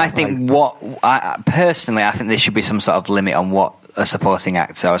about. I think personally, I think there should be some sort of limit on what a supporting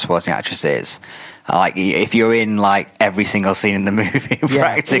actor or a supporting actress is. Like, if you're in like every single scene in the movie,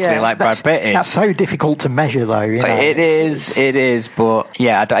 practically, like Brad Pitt is. That's so difficult to measure, though. It is. But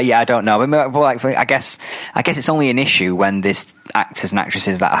I don't know. I guess it's only an issue when there's actors and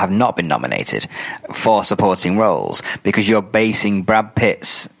actresses that have not been nominated for supporting roles, because you're basing Brad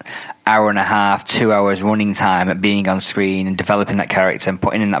Pitt's hour and a half, 2 hours running time at being on screen and developing that character and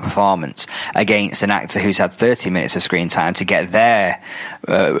putting in that performance against an actor who's had 30 minutes of screen time to get their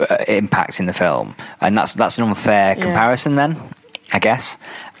impact in the film. And that's an unfair comparison then, I guess.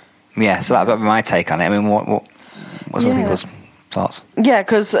 Yeah, so that would be my take on it. I mean, what's other people's thoughts? Yeah,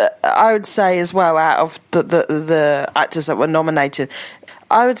 because I would say as well, out of the actors that were nominated,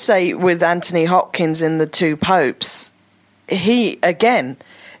 I would say with Anthony Hopkins in The Two Popes, he, again,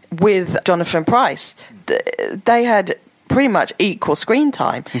 with Jonathan Pryce, they had pretty much equal screen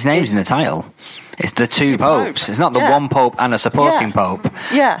time. His name's in the title. It's The Two Popes. It's not the one pope and a supporting pope.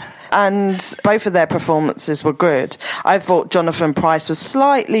 Yeah. And both of their performances were good. I thought Jonathan Pryce was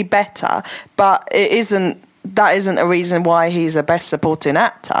slightly better, but that isn't a reason why he's a best supporting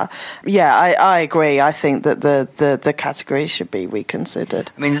actor. Yeah, I agree. I think that the category should be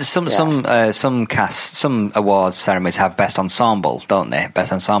reconsidered. I mean, some awards ceremonies have best ensemble, don't they?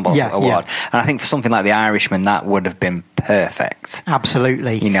 Best ensemble award. Yeah. And I think for something like The Irishman, that would have been perfect.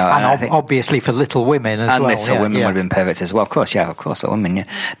 Absolutely. And obviously for Little Women as well. And Little Women would have been perfect as well. Of course, Little Women, yeah.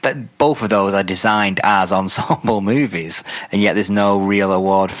 Both of those are designed as ensemble movies, and yet there's no real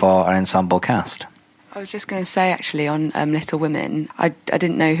award for an ensemble cast. I was just going to say, actually, on Little Women, I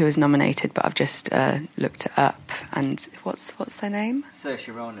didn't know who was nominated, but I've just looked it up. And what's their name?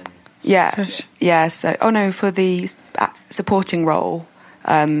 Saoirse Ronan. Yeah, yeah. So, for the supporting role,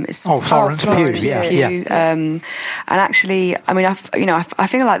 it's Florence Pugh. Yeah. And actually, I mean, I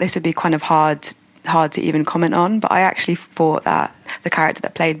feel like this would be kind of hard to even comment on, but I actually thought that the character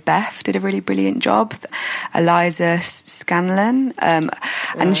that played Beth did a really brilliant job, Eliza Scanlon, and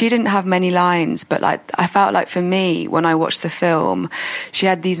she didn't have many lines, but like I felt like for me when I watched the film, she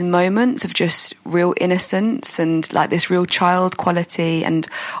had these moments of just real innocence and like this real child quality, and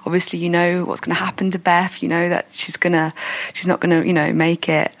obviously what's going to happen to Beth, that she's not gonna make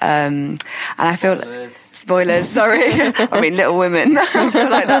it, and I feel spoilers, sorry. I mean, Little Women. I feel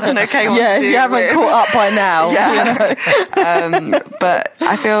like that's an okay one to do. You haven't caught up by now. Yeah. But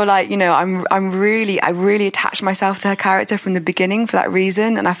I feel like, I really attached myself to her character from the beginning for that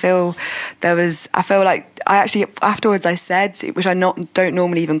reason. And I feel like I actually, afterwards I said, which I don't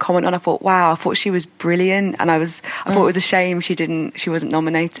normally even comment on, I thought, wow, I thought she was brilliant. And I thought it was a shame she wasn't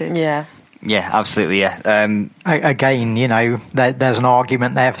nominated. Yeah. Yeah, absolutely. Yeah. Again, there's an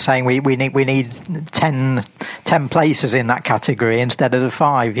argument there for saying we need 10 places in that category instead of the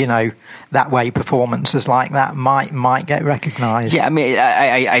 5. That way performances like that might get recognised. Yeah, I mean,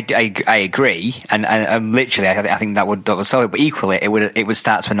 I agree, and literally, I think that would solve it. But equally, it would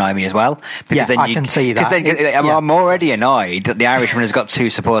start to annoy me as well, because then I can see that. Because I'm already annoyed that The Irishman has got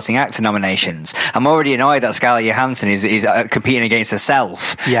 2 supporting actor nominations. I'm already annoyed that Scarlett Johansson is competing against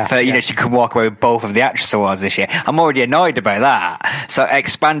herself. She could walk away with both of the Actress Awards this year. I'm already annoyed about that. So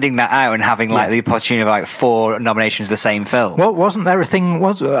expanding that out and having the opportunity of 4 nominations of the same film. Well, wasn't there a thing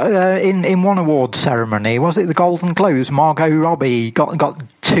in one awards ceremony? Was it the Golden Globes? Margot Robbie got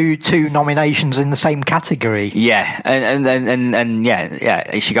two nominations in the same category. Yeah, and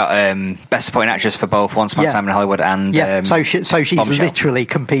yeah. She got Best Supporting Actress for both Once Upon a Time in Hollywood and so she's Bombshell. literally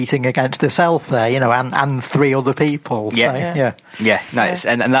competing against herself there, and three other people. Yeah. No,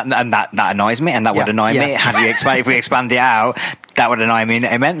 and that annoys me, and that would annoy me. If we expand it out, that would annoy me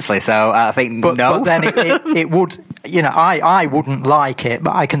immensely. So I think but then it would. I wouldn't like it,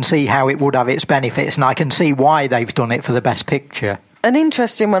 but I can see how it would have its benefits, and I can see why they've done it for the Best Picture. An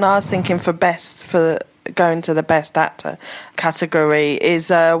interesting one I was thinking for going to the Best Actor category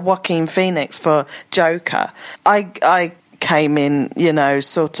is Joaquin Phoenix for Joker. I came in,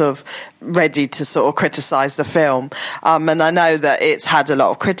 sort of ready to sort of criticise the film. And I know that it's had a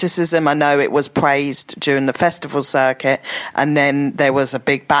lot of criticism. I know it was praised during the festival circuit, and then there was a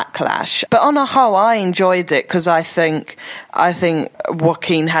big backlash. But on a whole, I enjoyed it because I think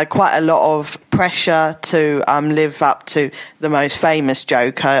Joaquin had quite a lot of pressure to live up to the most famous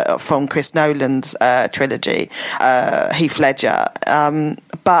Joker from Chris Nolan's trilogy, Heath Ledger.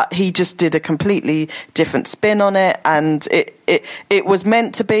 But he just did a completely different spin on it, and it was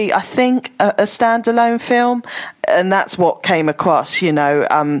meant to be, I think, a standalone film, and that's what came across.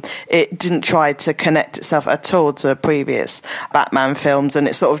 It didn't try to connect itself at all to previous Batman films, and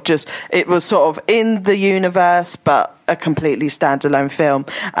it was sort of in the universe, but a completely standalone film,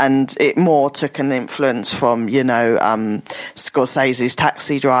 and it more took an influence from Scorsese's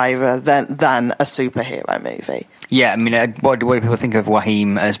Taxi Driver than a superhero movie. Yeah, I mean, what do people think of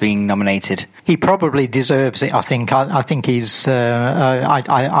Joaquin as being nominated? He probably deserves it. I think. I think he's.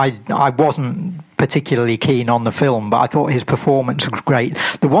 I wasn't particularly keen on the film, but I thought his performance was great.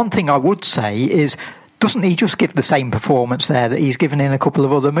 The one thing I would say is, doesn't he just give the same performance there that he's given in a couple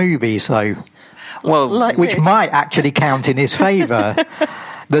of other movies, though? Well, which might actually count in his favour.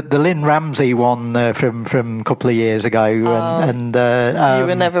 The Lynn Ramsey one from a couple of years ago, and You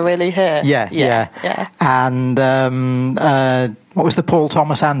Were Never Really Here. Yeah. And what was the Paul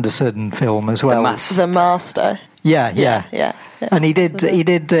Thomas Anderson film as well? The Master. Yeah. And he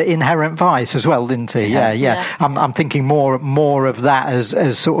did Inherent Vice as well, didn't he? Yeah. I'm thinking more of that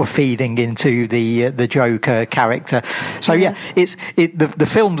as sort of feeding into the Joker character. So the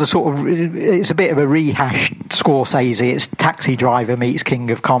films are sort of, it's a bit of a rehashed Scorsese. It's Taxi Driver meets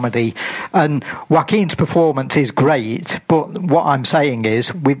King of Comedy, and Joaquin's performance is great. But what I'm saying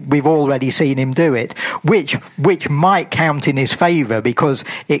is we've already seen him do it, which might count in his favour, because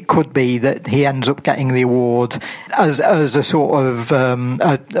it could be that he ends up getting the award as a sort of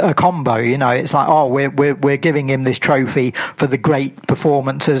a combo. It's like, we're giving him this trophy for the great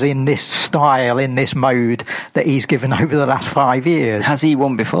performances in this style, in this mode that he's given over the last 5 years. Has he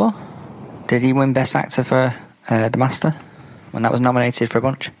won before? Did he win Best Actor for The Master when that was nominated for a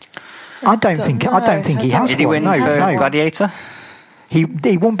bunch? I don't think he has. Did he win for Gladiator?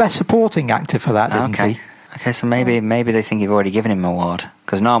 He won Best Supporting Actor for that, didn't he? Okay, so maybe they think you've already given him an award,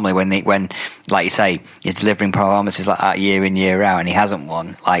 because normally when like you say, he's delivering performances like that year in year out, and he hasn't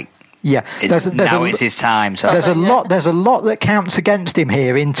won, it's his time. So there's a lot that counts against him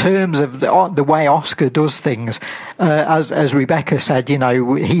here in terms of the way Oscar does things. As Rebecca said,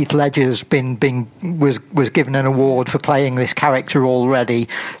 Heath Ledger's was given an award for playing this character already,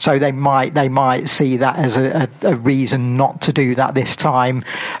 so they might see that as a reason not to do that this time.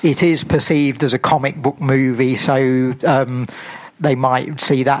 It is perceived as a comic book movie, so they might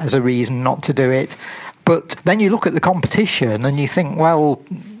see that as a reason not to do it. But then you look at the competition and you think, well,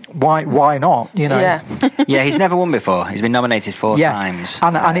 why not? Yeah. Yeah, he's never won before. He's been nominated 4 times,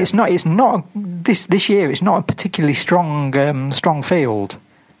 and it's not this year. It's not a particularly strong field.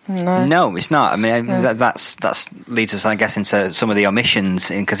 No, it's not. I mean, that's leads us, I guess, into some of the omissions,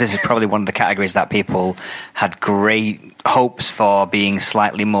 because this is probably one of the categories that people had great hopes for being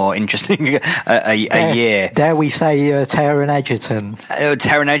slightly more interesting a year. Dare we say Taron Egerton?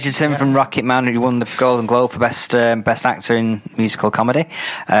 Taron Egerton from Rocket Man, who won the Golden Globe for Best Actor in Musical Comedy.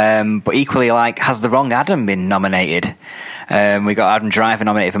 But equally, has the wrong Adam been nominated? We got Adam Driver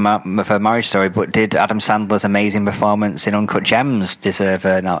nominated for Marriage Story, but did Adam Sandler's amazing performance in Uncut Gems deserve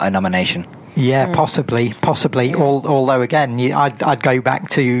a nomination? Yeah, possibly. Although again, I'd go back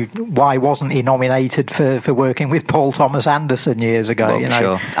to why wasn't he nominated for working with Paul Thomas Anderson years ago? Well,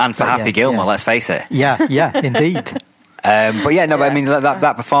 sure, and for Happy Gilmore. Let's face it. Yeah, indeed. But I mean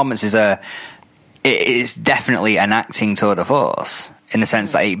that performance it's definitely an acting tour de force, in the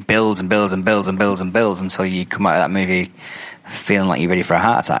sense that it builds and builds and builds and builds and builds until you come out of that movie feeling like you're ready for a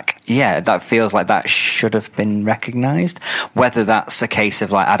heart attack. Yeah, that feels like that should have been recognised. Whether that's a case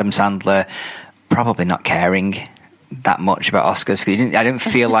of Adam Sandler probably not caring that much about Oscars, I didn't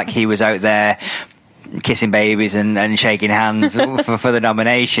feel like he was out there kissing babies and shaking hands for the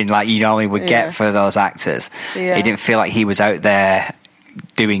nomination like you normally would get for those actors. Yeah. It didn't feel like he was out there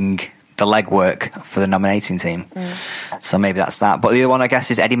doing the legwork for the nominating team. So maybe that's that. But the other one, I guess,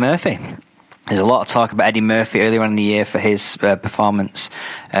 is Eddie Murphy. There's a lot of talk about Eddie Murphy earlier on in the year for his performance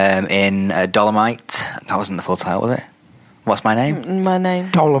in Dolomite. That wasn't the full title, was it? What's My Name? My Name.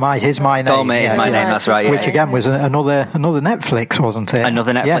 Dolomite Is My Name. Dolomite Is My Name, that's right. Which again was another Netflix, wasn't it?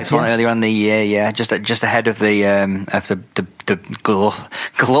 Another Netflix one earlier on in the year, just ahead of the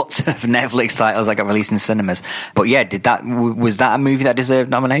glut of Netflix titles that got released in cinemas. But yeah, was that a movie that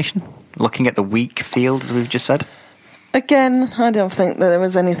deserved nomination? Looking at the weak field, as we've just said. Again, I don't think that there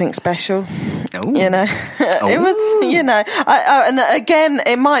was anything special. Ooh. You know, it was. You know, and again,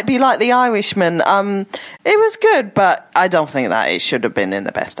 it might be like The Irishman. It was good, but I don't think that it should have been in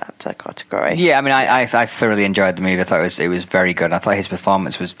the Best Actor category. Yeah, I mean, I thoroughly enjoyed the movie. I thought it was very good. I thought his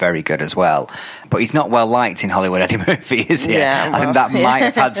performance was very good as well. But he's not well liked in Hollywood, Eddie Murphy, is he? Yeah, well, I think that might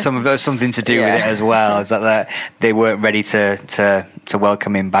have had something to do with it as well. Is that they weren't ready to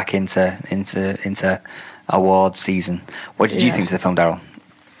welcome him back into awards season. What did you think of the film, Daryl?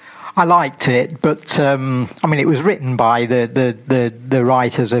 I liked it, but I mean, it was written by the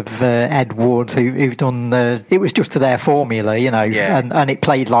writers of Ed Wood, who've done it was just to their formula, you know, and it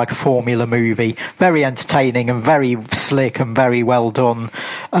played like a formula movie, very entertaining and very slick and very well done.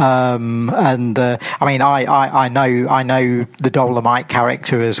 I mean, I know the Dolomite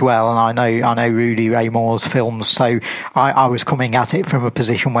character as well, and I know Rudy Ray Moore's films, so I was coming at it from a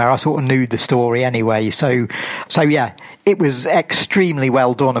position where I sort of knew the story anyway. So yeah. It was extremely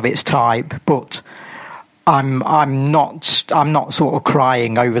well done of its type, but I'm not sort of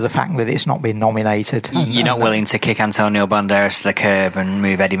crying over the fact that it's not been nominated. You're not willing to kick Antonio Banderas to the curb and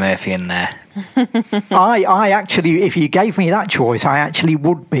move Eddie Murphy in there? I actually, if you gave me that choice, I actually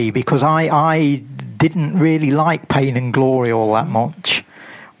would be, because I didn't really like Pain and Glory all that much,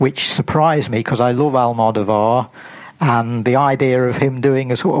 which surprised me because I love Almodovar. And the idea of him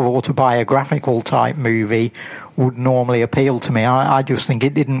doing a sort of autobiographical type movie would normally appeal to me. I just think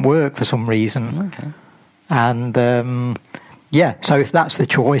it didn't work for some reason. Okay. And so if that's the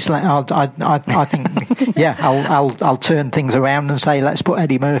choice, I think I'll turn things around and say let's put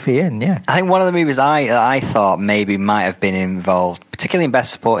Eddie Murphy in. Yeah, I think one of the movies I thought maybe might have been involved, particularly in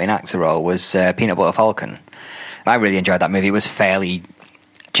Best Supporting Actor role, was Peanut Butter Falcon. I really enjoyed that movie. It was fairly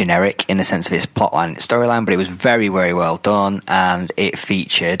generic in the sense of its plotline and its storyline, but it was very, very well done, and it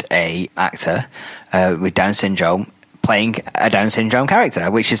featured a actor with Down syndrome playing a Down syndrome character,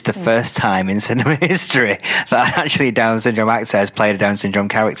 which is the first time in cinema history that actually a Down syndrome actor has played a Down syndrome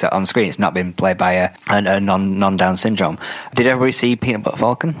character on screen. It's not been played by a non-Down syndrome. Did everybody see Peanut Butter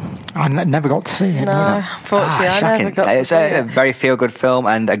Falcon? I never got to see it. No, unfortunately, I never got to see it. It's a very feel-good film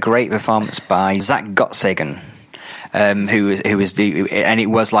and a great performance by Zach Gottsagen. Who was and it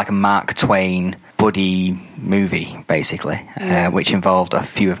was like a Mark Twain buddy movie, basically, which involved a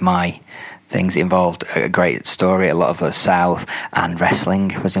few of my things. It involved a great story, a lot of the South, and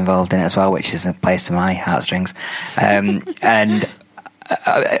wrestling was involved in it as well, which is a place to my heartstrings. And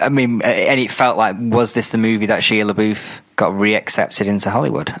I mean, and it felt like, was this the movie that Shia LaBeouf got re-accepted into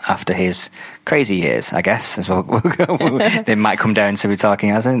Hollywood after his crazy years, I guess, as well. They might come down to be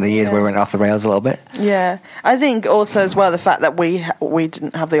talking, as in the years where we went off the rails a little bit. Yeah, I think also as well the fact that we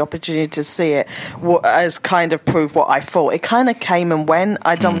didn't have the opportunity to see it has kind of proved what I thought. It kind of came and went.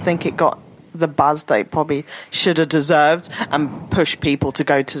 I don't think it got the buzz they probably should have deserved and pushed people to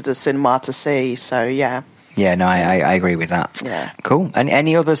go to the cinema to see. So yeah. Yeah, no, I agree with that. Yeah. Cool. And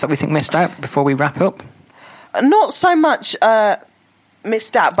any others that we think missed out before we wrap up? Not so much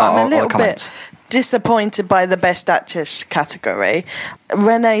missed out, but I'm a little bit disappointed by the Best Actress category.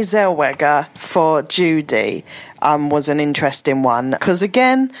 Renee Zellweger for Judy was an interesting one, because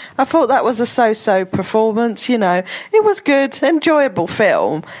again, I thought that was a so-so performance. You know, it was good, enjoyable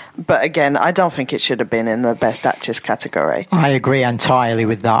film, but again, I don't think it should have been in the Best Actress category. I agree entirely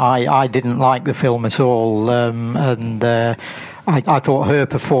with that. I didn't like the film at all, I thought her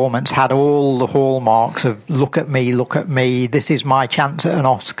performance had all the hallmarks of look at me, this is my chance at an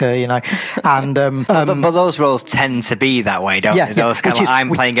Oscar, you know. And but those roles tend to be that way, don't they? Those kind of I'm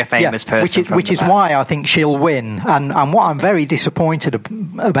playing a famous person, which is why I think she'll win. And what I'm very disappointed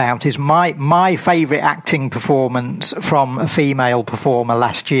about is my favourite acting performance from a female performer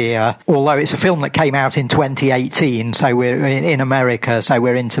last year, although it's a film that came out in 2018, so we're in America, so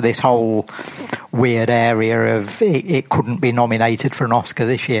we're into this whole weird area of it couldn't be nominated for an Oscar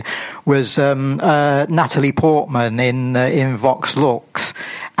this year, was Natalie Portman in Vox Lux,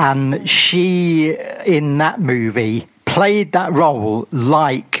 and she in that movie played that role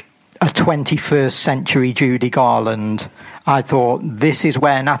like a 21st century Judy Garland. I thought, this is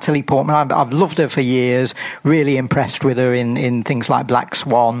where Natalie Portman, I've loved her for years, really impressed with her in things like Black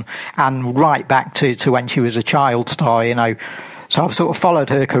Swan, and right back to when she was a child star, you know. So I've sort of followed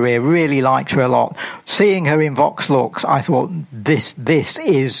her career, really liked her a lot. Seeing her in Vox Lux, I thought, this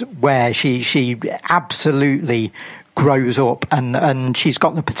is where she absolutely grows up, and she's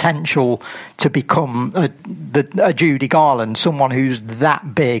got the potential to become a Judy Garland, someone who's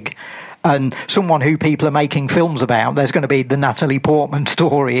that big, and someone who people are making films about. There's going to be the Natalie Portman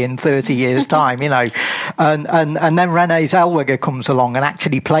story in 30 years' time, you know. And then Renee Zellweger comes along and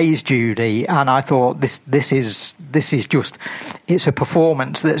actually plays Judy, and I thought this is just, it's a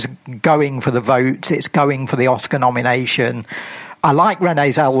performance that's going for the votes, it's going for the Oscar nomination. I like Renee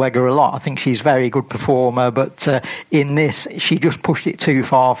Zellweger a lot. I think she's a very good performer, but in this, she just pushed it too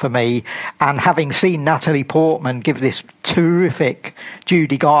far for me. And having seen Natalie Portman give this terrific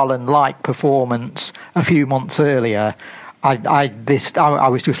Judy Garland-like performance a few months earlier, I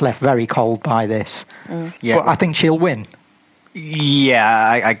was just left very cold by this. Yeah. But I think she'll win.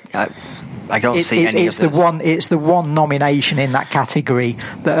 Yeah, I don't see any of this. It's the one nomination in that category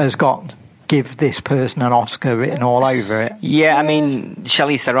that has got give this person an Oscar written all over it. Yeah, I mean,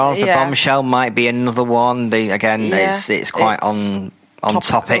 Charlize Theron for Bombshell might be another one. It's quite on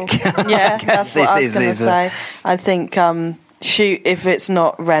topic. Yeah, that's what I was going to say. I think if it's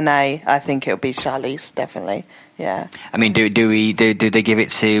not Renee, I think it'll be Charlize, definitely. Yeah. I mean, do they give it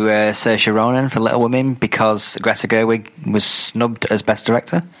to Saoirse Ronan for Little Women because Greta Gerwig was snubbed as Best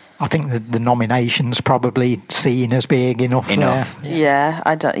Director? I think the nomination's probably seen as being enough. There. Yeah,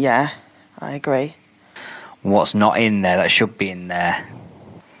 I agree. What's not in there that should be in there?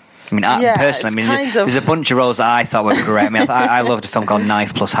 I mean, personally, there's a bunch of roles that I thought were great. I mean, I loved a film called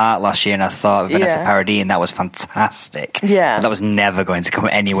Knife Plus Heart last year, and I thought Vanessa Paradis, and that was fantastic. Yeah. But that was never going to come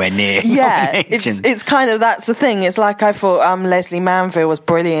anywhere near. Yeah, it's kind of, that's the thing. It's like I thought Leslie Manville was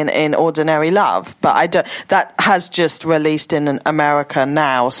brilliant in Ordinary Love, but that has just released in America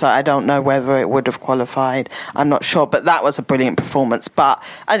now, so I don't know whether it would have qualified. I'm not sure, but that was a brilliant performance, but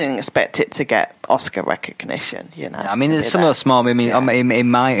I didn't expect it to get Oscar recognition, you know. I mean, there's some of the small,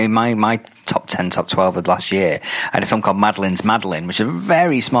 in my top 10, top 12 of last year, I had a film called Madeline's Madeline, which is a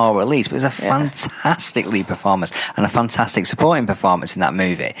very small release, but it was a fantastic lead performance and a fantastic supporting performance in that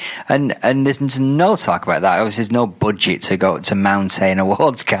movie. And there's no talk about that. Obviously, there's no budget to mount an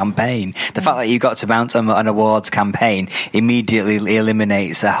awards campaign. The fact that you got to mount an awards campaign immediately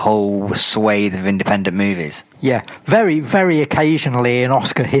eliminates a whole swathe of independent movies. Yeah, very, very occasionally in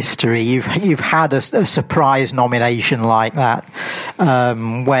Oscar history, you've had a surprise nomination like that,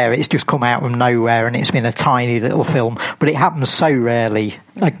 where it's just come out of nowhere and it's been a tiny little film, but it happens so rarely.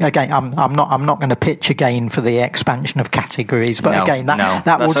 Again, I'm not going to pitch again for the expansion of categories, but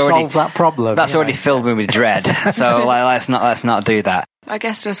that would solve that problem. That's already filled me with dread. So let's not do that. I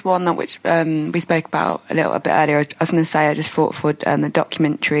guess just one that which we spoke about a little bit earlier. I was going to say I just thought for the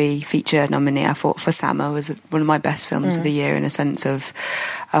documentary feature nominee, I thought For Sama was one of my best films of the year, in a sense of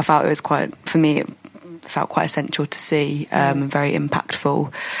I felt it was quite, for me, it felt quite essential to see, very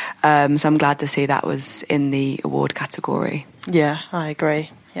impactful. So I'm glad to see that was in the award category. Yeah, I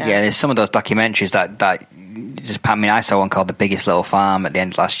agree. Yeah, there's some of those documentaries that just, I mean, I saw one called The Biggest Little Farm at the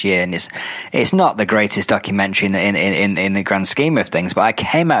end of last year, and it's not the greatest documentary in the grand scheme of things, but I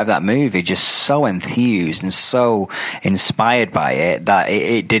came out of that movie just so enthused and so inspired by it that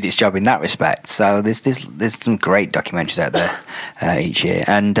it did its job in that respect. So there's some great documentaries out there each year,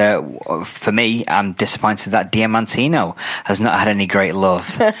 and for me, I'm disappointed that Diamantino has not had any great love.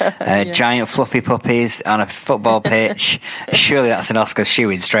 Giant fluffy puppies on a football pitch. Surely that's an Oscar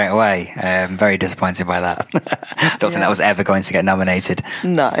shoo-in straight away. Very disappointed by that. I don't think that was ever going to get nominated.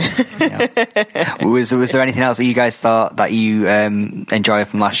 No. Was there anything else that you guys thought that you enjoyed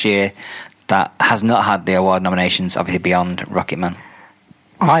from last year that has not had the award nominations, obviously beyond Rocketman?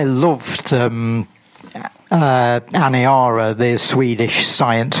 I loved Aniara, the Swedish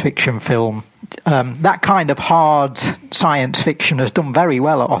science fiction film. That kind of hard science fiction has done very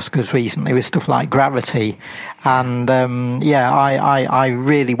well at Oscars recently with stuff like Gravity, and I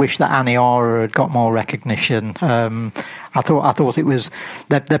really wish that Aniara had got more recognition. I thought it was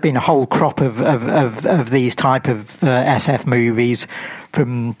there'd been a whole crop of these type of SF movies,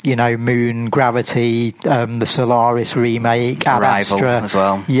 from Moon, Gravity, the Solaris remake, Ad Arrival Astra as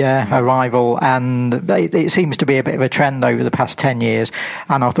well. Arrival, and it seems to be a bit of a trend over the past 10 years.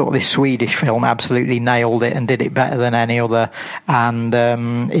 And I thought this Swedish film absolutely nailed it and did it better than any other. And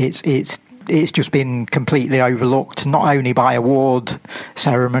it's it's just been completely overlooked, not only by award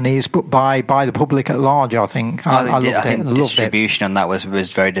ceremonies but by the public at large. I think I think distribution on that was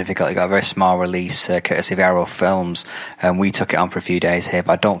very difficult. It got a very small release, courtesy of Arrow Films, and we took it on for a few days here,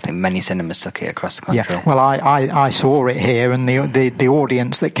 but I don't think many cinemas took it across the country. Yeah, well, I saw it here, and the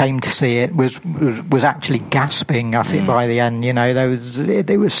audience that came to see it was actually gasping at it by the end. You know,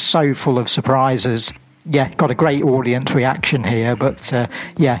 it was so full of surprises. Yeah, got a great audience reaction here, but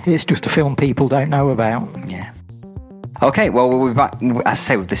it's just a film people don't know about. Yeah. Okay, well, we'll be back. As I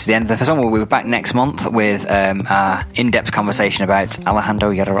say, this is the end of the first one. We'll be back next month with our in-depth conversation about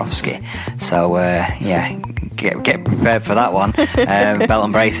Alejandro Jodorowsky. So, get prepared for that one. Belt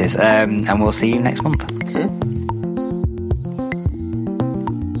and braces. And we'll see you next month.